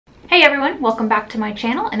Hey everyone, welcome back to my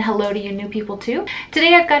channel and hello to you new people too.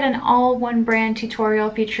 Today I've got an all one brand tutorial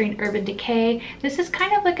featuring Urban Decay. This is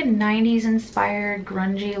kind of like a 90s inspired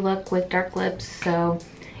grungy look with dark lips, so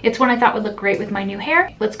it's one I thought would look great with my new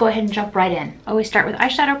hair. Let's go ahead and jump right in. Always start with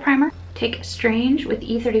eyeshadow primer. Take Strange with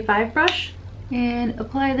E35 brush and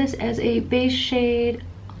apply this as a base shade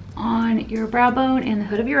on your brow bone and the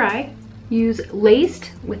hood of your eye. Use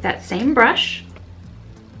Laced with that same brush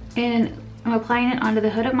and I'm applying it onto the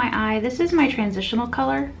hood of my eye. This is my transitional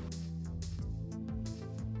color.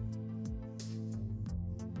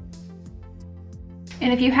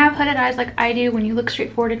 And if you have hooded eyes like I do, when you look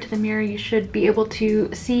straight forward into the mirror, you should be able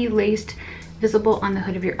to see Laced visible on the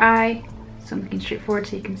hood of your eye. So I'm looking straight forward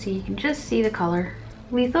so you can just see the color.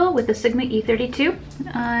 Lethal with the Sigma E32.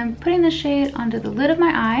 I'm putting the shade onto the lid of my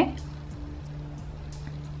eye.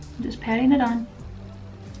 Just patting it on.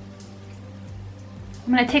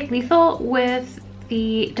 I'm going to take Lethal with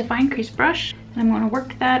the Define Crease brush and I'm going to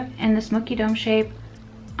work that in the smoky dome shape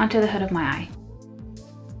onto the hood of my eye.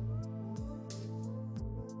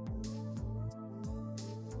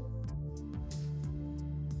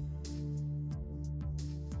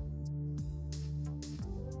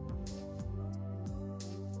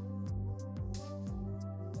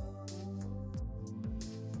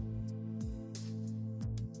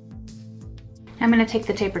 I'm going to take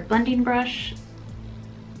the tapered blending brush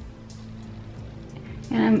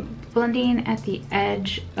and I'm blending at the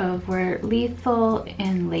edge of where Lethal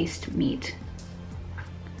and Laced meet.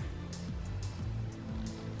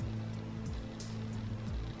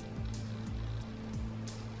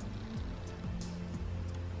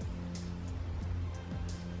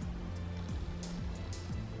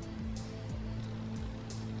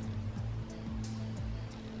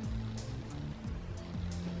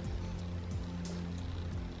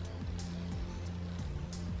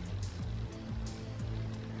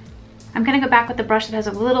 I'm gonna go back with the brush that has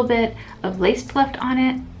a little bit of lace left on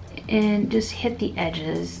it and just hit the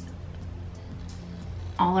edges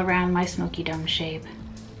all around my smoky dome shape.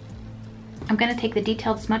 I'm gonna take the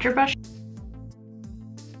detailed smudger brush.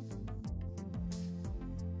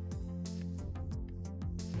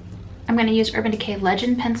 I'm gonna use Urban Decay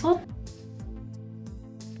Legend pencil.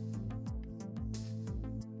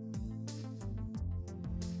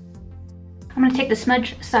 I'm gonna take the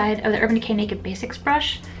smudge side of the Urban Decay Naked Basics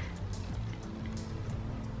brush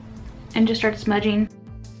and just start smudging.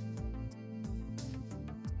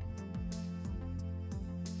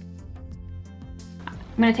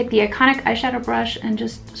 I'm going to take the Iconic eyeshadow brush and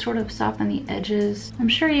just sort of soften the edges. I'm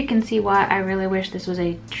sure you can see why I really wish this was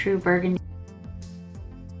a true burgundy.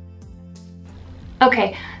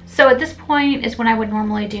 Okay, so at this point is when I would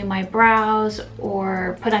normally do my brows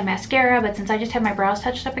or put on mascara, but since I just had my brows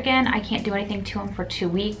touched up again, I can't do anything to them for 2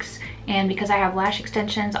 weeks. And because I have lash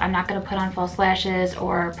extensions, I'm not going to put on false lashes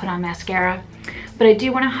or put on mascara. But I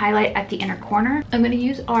do want to highlight at the inner corner. I'm going to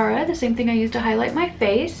use Aura, the same thing I used to highlight my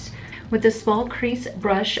face, with this small crease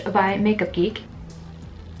brush by Makeup Geek.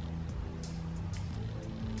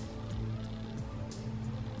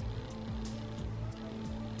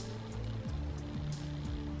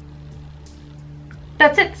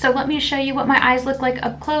 That's it. So let me show you what my eyes look like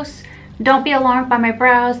up close. Don't be alarmed by my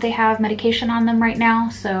brows. They have medication on them right now,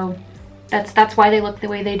 so that's why they look the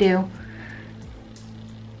way they do.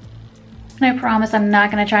 And I promise I'm not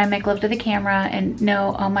going to try and make love to the camera and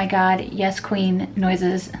no, oh my god, yes queen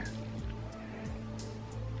noises.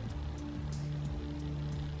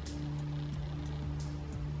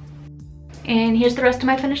 And here's the rest of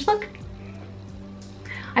my finished look.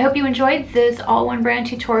 I hope you enjoyed this all one brand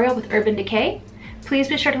tutorial with Urban Decay. Please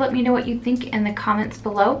be sure to let me know what you think in the comments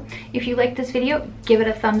below. If you like this video, give it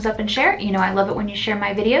a thumbs up and share. You know I love it when you share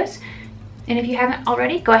my videos. And if you haven't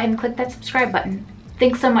already, go ahead and click that subscribe button.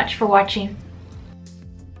 Thanks so much for watching.